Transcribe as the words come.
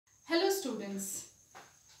students,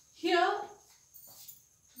 here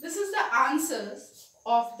this is the answers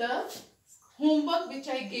of the homework which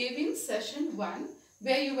I gave in session 1,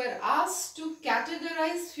 where you were asked to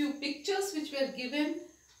categorize few pictures which were given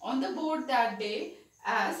on the board that day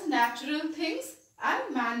as natural things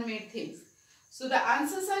and man-made things. So the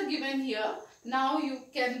answers are given here. Now you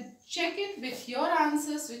can check it with your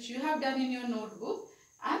answers which you have done in your notebook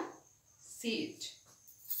and see it.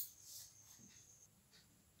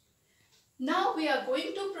 Now we are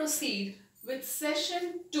going to proceed with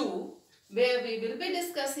session 2, where we will be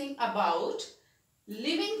discussing about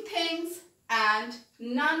living things and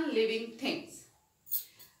non-living things.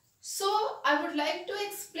 So I would like to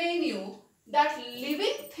explain you that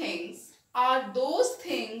living things are those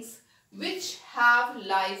things which have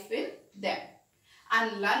life in them,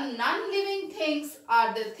 and non-living things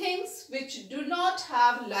are the things which do not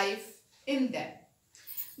have life in them.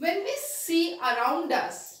 When we see around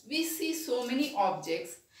us, we see so many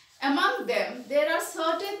objects. Among them, there are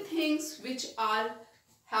certain things which are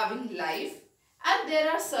having life, and there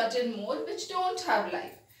are certain more which don't have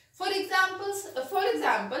life. For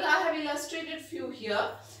example, I have illustrated few here,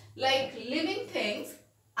 like living things,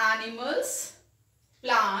 animals,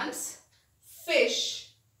 plants,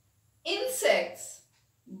 fish, insects,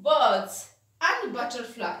 birds and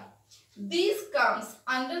butterfly. These comes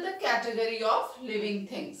under the category of living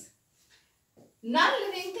things.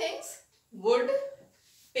 Non-living things: wood,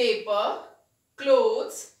 paper,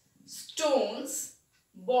 clothes, stones,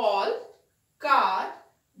 ball, car,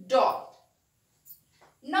 dog.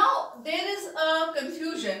 Now there is a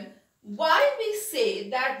confusion why we say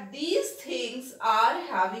that these things are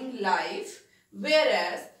having life,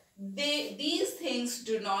 whereas these things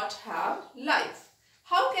do not have life.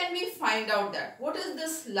 How can we find out that? What is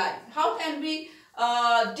this life? How can we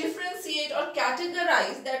differentiate or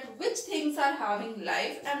categorize that which things are having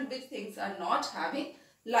life and which things are not having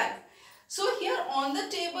life? So here on the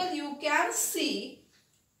table you can see,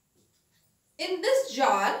 in this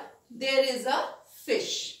jar there is a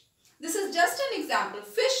fish. This is just an example.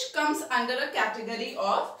 Fish comes under a category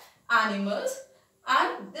of animals,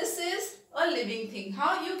 and this is a living thing.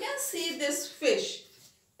 How you can see this fish?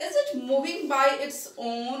 Is it moving by its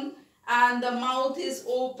own, and the mouth is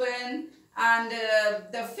open and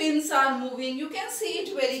the fins are moving? You can see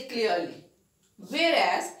it very clearly.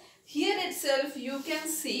 Whereas here itself you can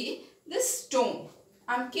see this stone.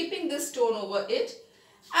 I am keeping this stone over it.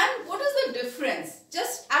 And what is the difference?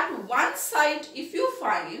 Just at one side, if you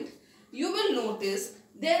find, you will notice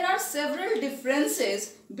there are several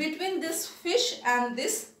differences between this fish and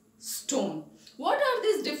this stone. What are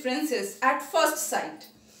these differences at first sight?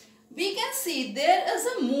 We can see there is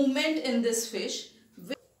a movement in this fish.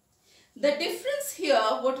 The difference here,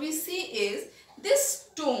 what we see is, this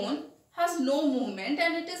stone has no movement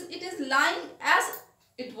and it is lying as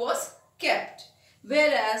it was kept,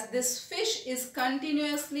 whereas this fish is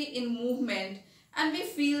continuously in movement and we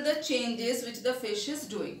feel the changes which the fish is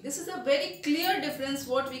doing. This is a very clear difference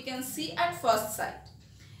what we can see at first sight.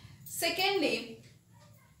 Secondly,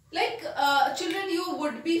 like children, you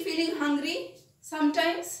would be feeling hungry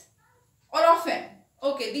sometimes or often.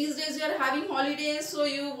 Okay, these days you are having holidays, so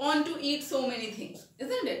you want to eat so many things,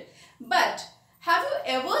 isn't it? But have you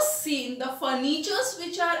ever seen the furnitures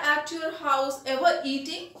which are at your house ever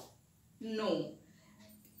eating? No.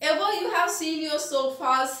 Ever you have seen your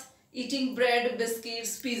sofas eating bread,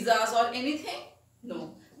 biscuits, pizzas or anything?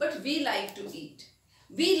 No. But we like to eat.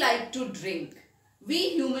 We like to drink.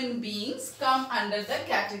 We human beings come under the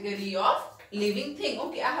category of living thing.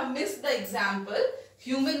 Okay, I have missed the example.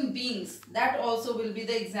 Human beings. That also will be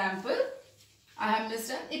the example. I have missed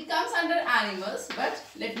it. It comes under animals, but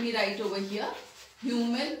let me write over here.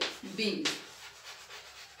 Human beings.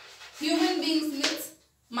 Human beings means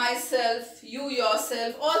myself, you,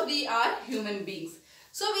 yourself, all we are human beings.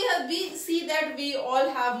 So we see that we all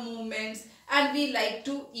have movements and we like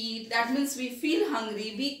to eat. That means we feel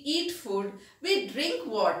hungry, we eat food, we drink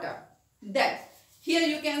water. Then here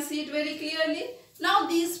you can see it very clearly. Now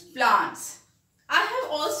these plants. I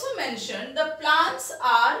have also mentioned the plants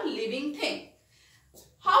are living thing.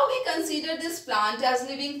 How we consider this plant as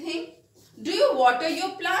living thing? Do you water your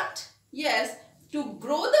plant? Yes. To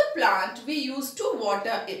grow the plant, we used to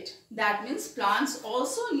water it. That means plants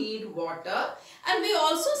also need water, and we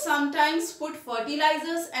also sometimes put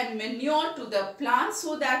fertilizers and manure to the plant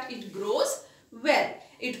so that it grows well.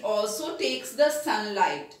 It also takes the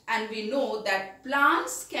sunlight, and we know that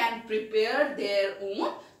plants can prepare their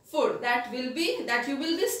own food. That you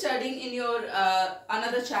will be studying in your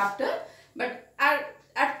another chapter. But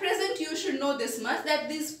at present you should know this much, that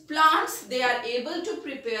these plants, they are able to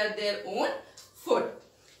prepare their own food.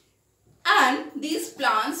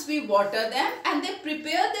 we water them and they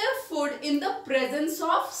prepare their food in the presence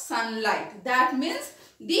of sunlight. That means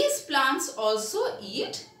these plants also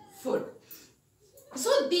eat food.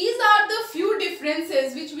 So these are the few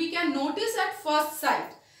differences which we can notice at first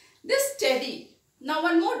sight. This teddy. Now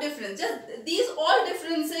one more difference. Just these all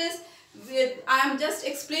differences I am just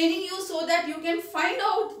explaining you so that you can find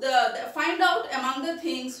out among the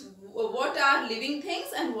things what are living things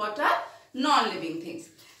and what are non-living things.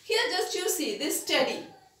 Here just you see this teddy.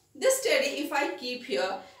 This teddy, if I keep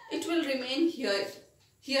here, it will remain here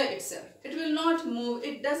itself. It will not move.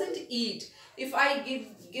 It doesn't eat. If I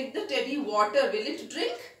give the teddy water, will it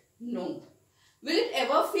drink? No. Will it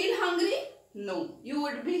ever feel hungry? No. You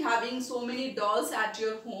would be having so many dolls at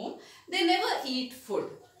your home. They never eat food.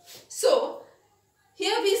 So,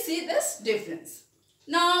 here we see this difference.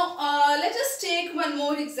 Now, let us take one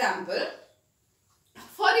more example.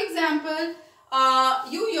 For example,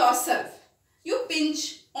 you yourself, you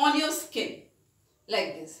pinch on your skin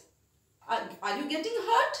like this. Are you getting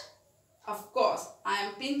hurt? Of course, I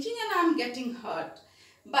am pinching and I am getting hurt.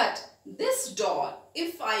 But this doll,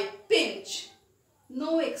 if I pinch,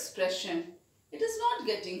 no expression, it is not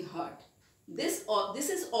getting hurt. This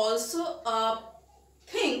is also a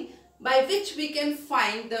thing by which we can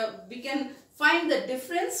find the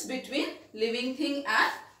difference between living thing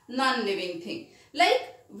and non-living thing.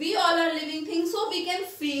 Like we all are living things, so we can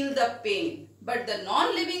feel the pain. But the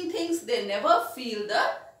non-living things, they never feel the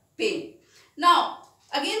pain. Now,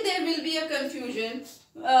 again there will be a confusion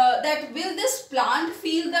that will this plant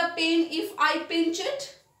feel the pain if I pinch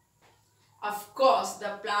it? Of course,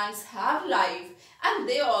 the plants have life and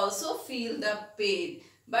they also feel the pain.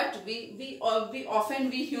 But we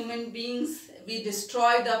human beings, we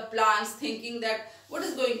destroy the plants thinking that what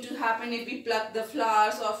is going to happen if we pluck the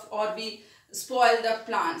flowers or we spoil the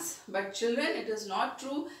plants. But children, it is not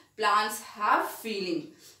true. Plants have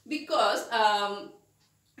feeling, because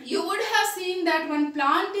you would have seen that one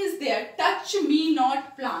plant is there, touch me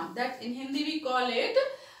not plant. That in Hindi we call it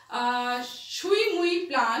shui mui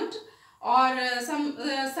plant, or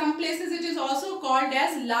some places it is also called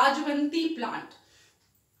as Lajvanti plant.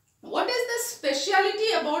 What is the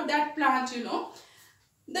speciality about that plant? You know,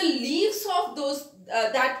 the leaves of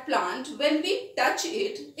that plant, when we touch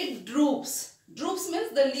it, it droops. Droops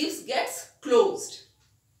means the leaves gets closed.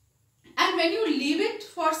 And when you leave it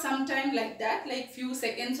for some time like that, like few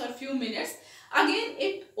seconds or few minutes, again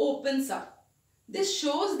it opens up. This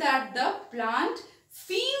shows that the plant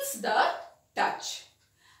feels the touch.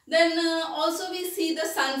 Then also we see the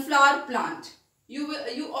sunflower plant.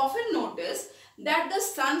 You often notice that the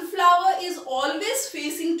sunflower is always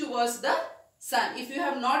facing towards the sun. If you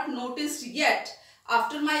have not noticed yet,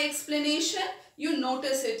 after my explanation, you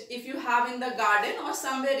notice it if you have in the garden or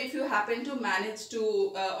somewhere if you happen to manage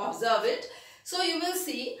to observe it. So you will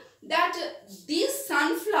see that these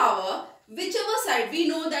sunflower, whichever side, we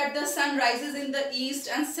know that the sun rises in the east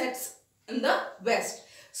and sets in the west.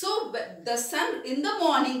 So the sun in the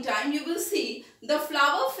morning time, you will see the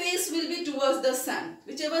flower face will be towards the sun,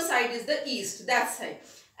 whichever side is the east, that side.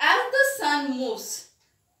 As the sun moves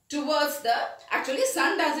towards actually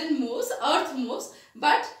sun doesn't move, earth moves,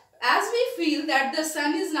 but as we feel that the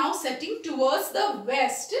sun is now setting towards the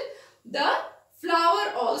west, the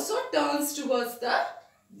flower also turns towards the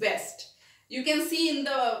west. You can see in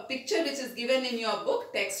the picture which is given in your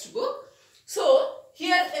book, textbook. So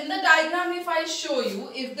here in the diagram, if I show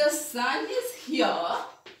you, if the sun is here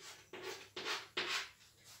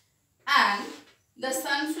and the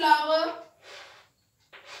sunflower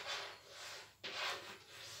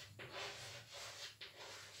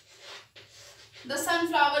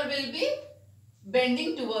will be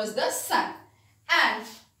bending towards the sun, and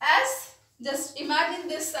as just imagine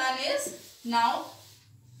this sun is now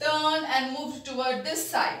turned and moved toward this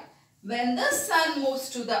side. When the sun moves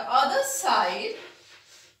to the other side,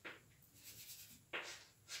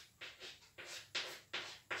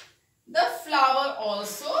 the flower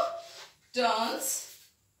also turns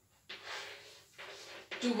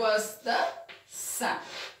towards the sun.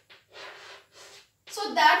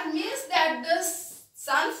 So that means that the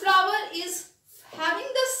sunflower is having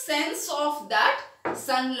the sense of that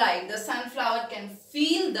sunlight. The sunflower can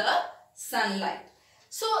feel the sunlight.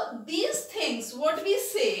 So these things, what we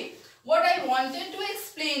say, what I wanted to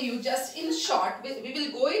explain you just in short, we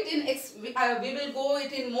will go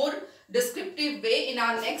it in more descriptive way in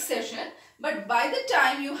our next session. But by the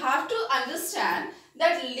time you have to understand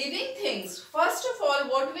that living things, first of all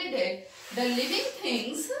what we did, the living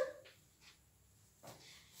things,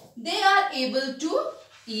 they are able to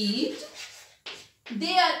eat,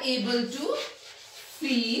 they are able to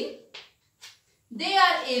feel, they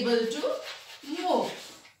are able to move.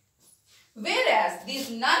 Whereas these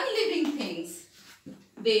non-living things,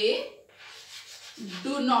 they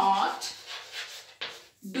do not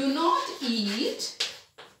eat,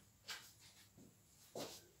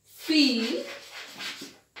 feel,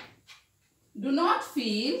 do not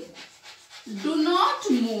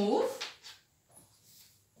move.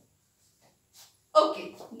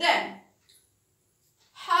 Okay, then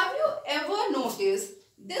have you ever noticed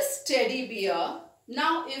this teddy bear?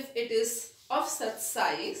 Now if it is of such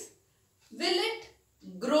size, will it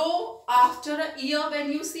grow after a year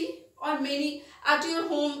when you see? Or many at your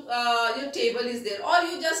home, your table is there, or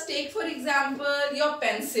you just take for example your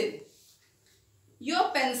pencil. Your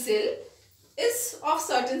pencil is of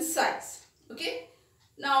certain size, okay?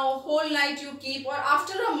 Now whole night you keep, or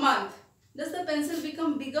after a month, does the pencil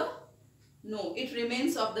become bigger? No, it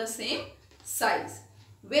remains of the same size.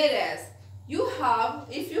 Whereas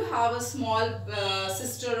if you have a small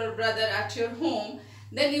sister or brother at your home,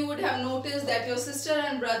 then you would have noticed that your sister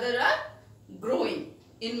and brother are growing.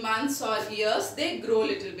 In months or years, they grow a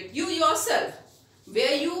little bit. You yourself,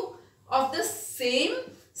 were you of the same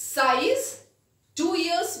size 2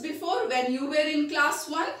 years before when you were in class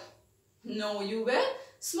 1? No, you were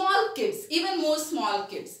small kids, even more small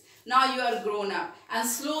kids. Now you are grown up, and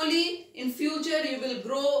slowly in future you will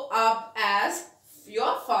grow up as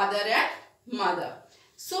your father and mother.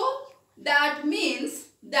 So that means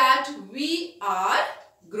that we are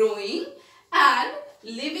growing and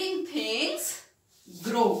living things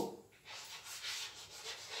grow.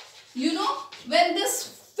 You know, when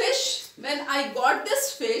I got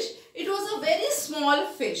this fish, it was a very small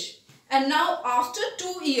fish, and now after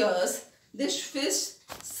 2 years, this fish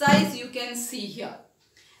size you can see here.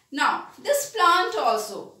 Now this plant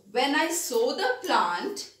also, when I saw the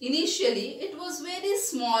plant, initially it was very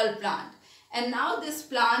small plant, and now this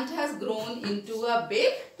plant has grown into a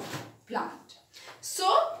big plant. So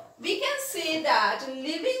we can say that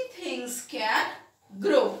living things can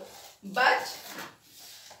grow, but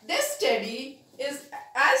this teddy is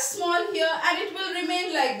as small here and it will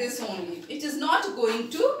remain like this only. It is not going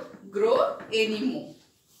to grow anymore.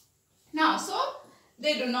 Now, so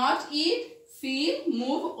they do not eat, feel,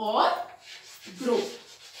 move or grow.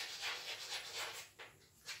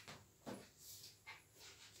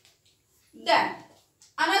 Then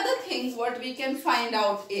another thing what we can find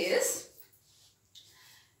out is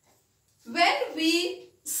when we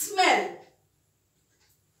smell.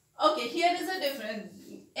 Okay, here is a different,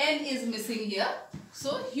 N is missing here.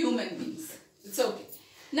 So human beings, it's okay.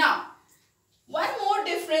 Now, one more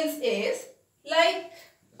difference is like,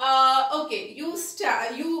 okay, you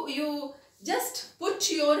just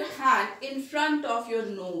put your hand in front of your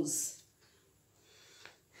nose.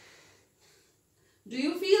 Do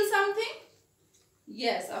you feel something?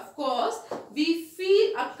 Yes, of course, we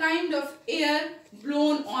feel a kind of air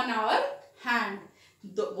blown on our hand.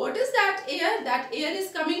 What is that air? That air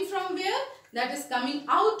is coming from where? That is coming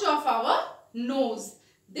out of our nose.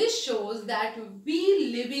 This shows that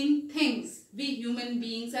we living things, we human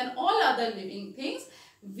beings and all other living things,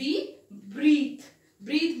 we breathe.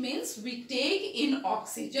 Breathe means we take in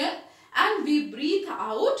oxygen and we breathe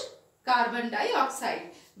out carbon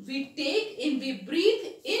dioxide. We breathe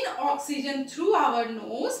in oxygen through our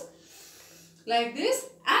nose like this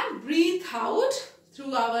and breathe out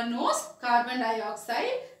through our nose carbon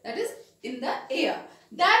dioxide, that is in the air.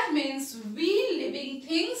 That means we living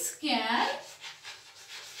things can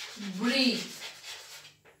breathe.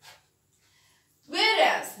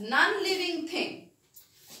 Whereas non-living thing,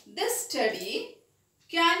 this teddy,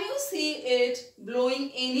 can you see it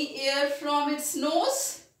blowing any air from its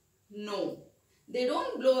nose? No. They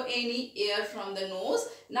don't blow any air from the nose,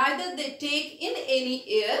 neither they take in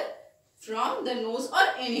any air from the nose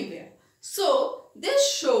or anywhere. So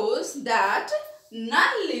this shows that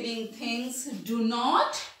non-living things do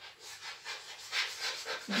not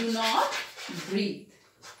breathe.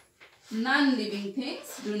 Non-living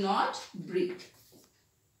things do not breathe.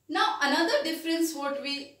 Now another difference what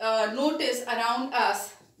we notice around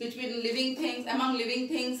us between living things, among living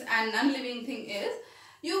things and non-living thing is,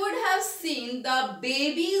 you would have seen the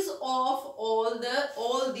babies of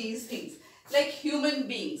all these things. Like human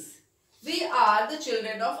beings, we are the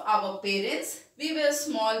children of our parents. We were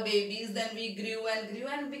small babies, then we grew and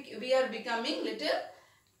we are becoming little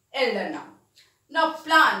elder now. Now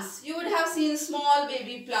plants, you would have seen small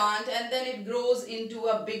baby plant and then it grows into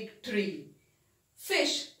a big tree.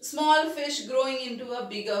 Fish, small fish growing into a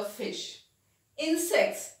bigger fish.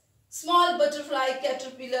 Insects, small butterfly,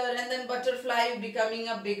 caterpillar, and then butterfly becoming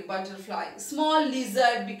a big butterfly. Small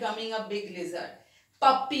lizard becoming a big lizard.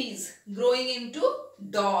 Puppies growing into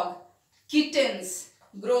dog. Kittens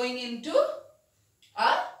growing into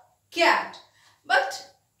a cat. But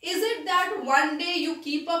is it that one day you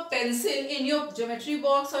keep a pencil in your geometry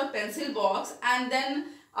box or pencil box, and then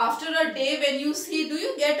after a day when you see, do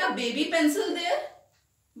you get a baby pencil there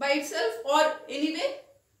by itself or anyway?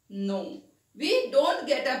 No, we don't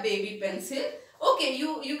get a baby pencil. Okay,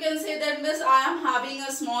 you can say that, Miss, I am having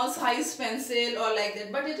a small size pencil or like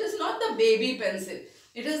that, but it is not the baby pencil.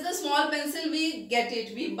 It is the small pencil, we get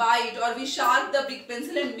it, we buy it, or we sharp the big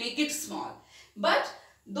pencil and make it small. But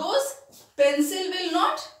those pencil will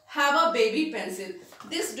not have a baby pencil.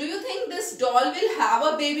 This, do you think this doll will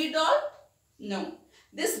have a baby doll? No.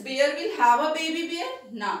 This bear will have a baby bear?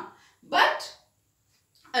 No. But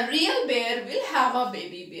a real bear will have a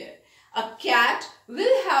baby bear. A cat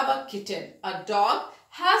will have a kitten. A dog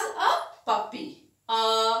has a puppy.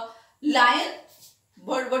 A lion,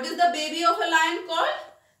 what is the baby of a lion called?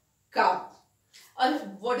 Cub.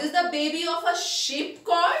 What is the baby of a sheep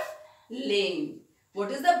called? Lamb.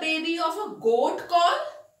 What is the baby of a goat called?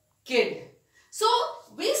 Kid. So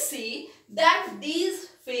we see that these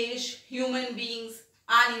fish, human beings,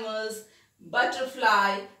 animals,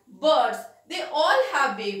 butterfly, birds, they all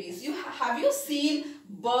have babies. Have you seen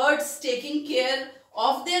birds taking care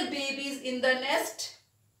of their babies in the nest?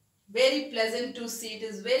 Very pleasant to see. It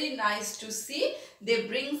is very nice to see. They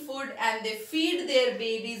bring food and they feed their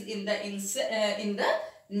babies in the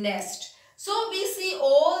nest. So we see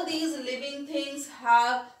all these living things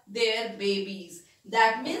have their babies.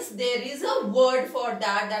 That means there is a word for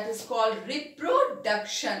that is called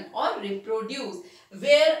reproduction or reproduce,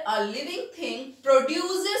 where a living thing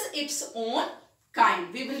produces its own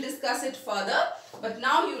kind. We will discuss it further, but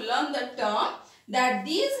now you learn the term that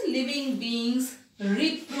these living beings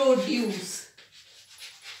reproduce.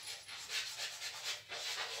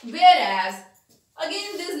 Whereas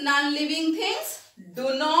again these non-living things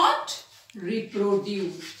do not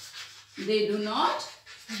reproduce. They do not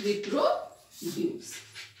reproduce.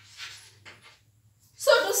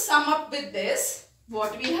 So to sum up with this,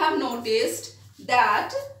 what we have noticed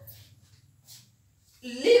that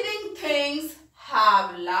living things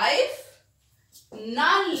have life,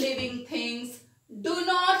 non-living things do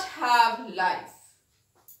not have life.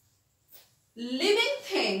 Living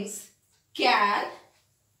things can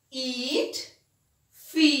eat,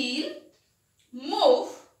 feel, move,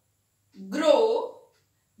 grow,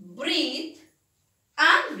 breathe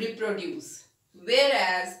and reproduce.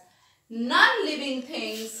 Whereas non-living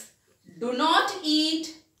things do not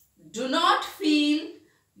eat, do not feel,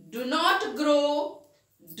 do not grow,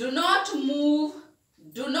 do not move,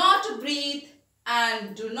 do not breathe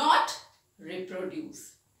and do not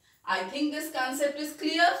reproduce. I think this concept is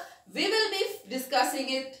clear. We will be discussing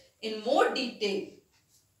it in more detail.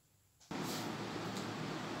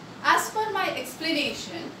 As per my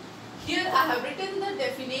explanation, here I have written the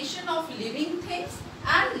definition of living things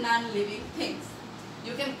and non-living things.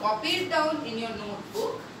 You can copy it down in your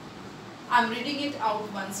notebook. I am reading it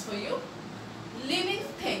out once for you. Living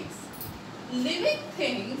things. Living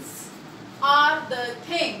things are the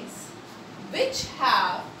things which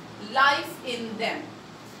have life in them.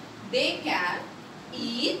 They can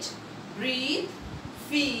eat, breathe,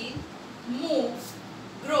 feel, move,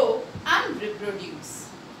 grow and reproduce.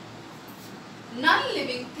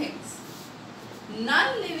 Non-living things.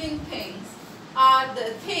 Non-living things are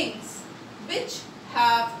the things which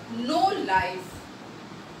have no life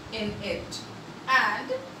in it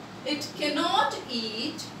and it cannot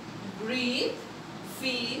eat, breathe,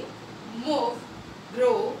 feel, move,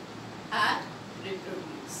 grow and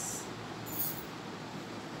reproduce.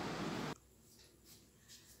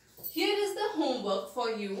 Here is the homework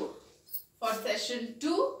for you for session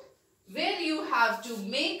 2, where you have to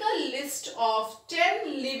make a list of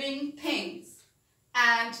 10 living things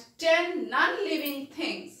and 10 non-living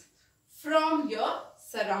things from your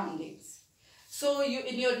surroundings. So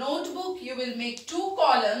in your notebook you will make 2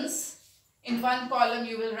 columns. In one column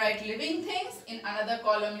you will write living things, in another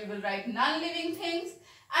column you will write non-living things,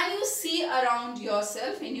 and you see around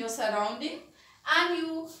yourself in your surrounding and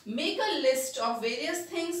you make a list of various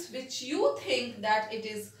things which you think that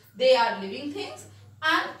they are living things,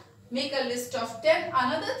 and make a list of 10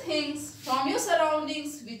 another things from your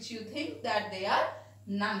surroundings which you think that they are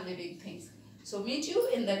non-living things. So meet you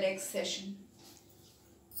in the next session.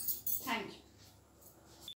 Thank you.